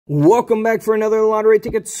Welcome back for another lottery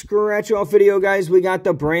ticket scratch off video, guys. We got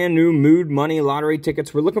the brand new Mood Money lottery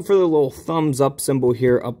tickets. We're looking for the little thumbs up symbol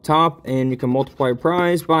here up top, and you can multiply your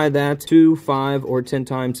prize by that 2, 5, or 10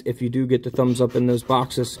 times if you do get the thumbs up in those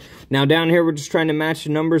boxes. Now down here, we're just trying to match the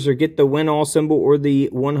numbers or get the win all symbol or the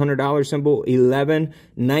 $100 symbol, 11,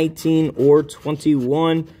 19, or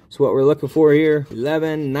 21. That's what we're looking for here.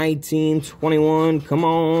 11, 19, 21. Come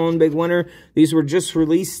on, big winner. These were just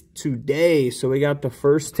released today, so we got the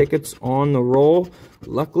first tickets on the roll.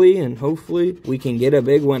 Luckily and hopefully we can get a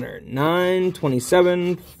big winner. 9,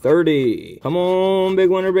 27, 30. Come on, big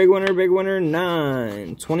winner, big winner, big winner.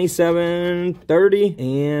 9, 27, 30,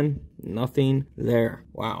 and nothing there.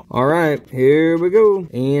 Wow. All right, here we go.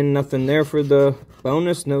 And nothing there for the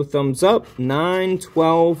bonus. No thumbs up. 9,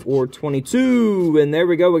 12, or 22. And there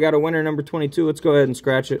we go. We got a winner, number 22. Let's go ahead and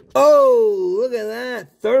scratch it. Oh, look at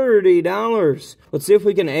that. $30. Let's see if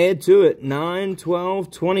we can add to it. 9,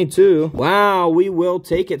 12, 22. Wow, we will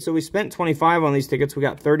take it. So we spent 25 on these tickets. We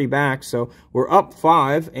got 30 back. So we're up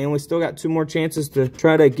 5. And we still got 2 more chances to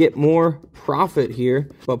try to get more profit here.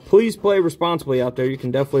 But please play responsibly out there. You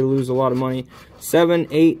can definitely lose a lot of money. 7,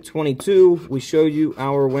 8, 22. We show you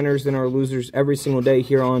our winners and our losers every single day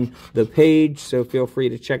here on the page, so feel free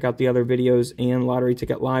to check out the other videos and lottery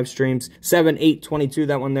ticket live streams. 7, 8, 22.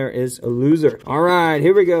 That one there is a loser. All right,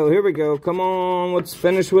 here we go. Here we go. Come on, let's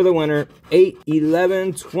finish with a winner. 8,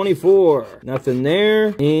 11, 24. Nothing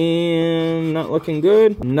there, and not looking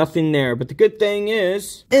good. Nothing there. But the good thing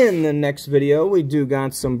is, in the next video, we do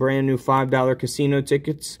got some brand new $5 casino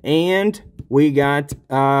tickets, and we got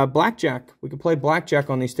blackjack. We can play blackjack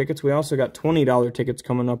on these tickets. We also got $20 tickets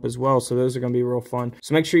coming up as well, so those are going to be real fun.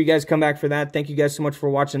 So make sure you guys come back for that. Thank you guys so much for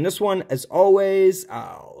watching this one. As always,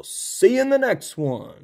 I'll see you in the next one.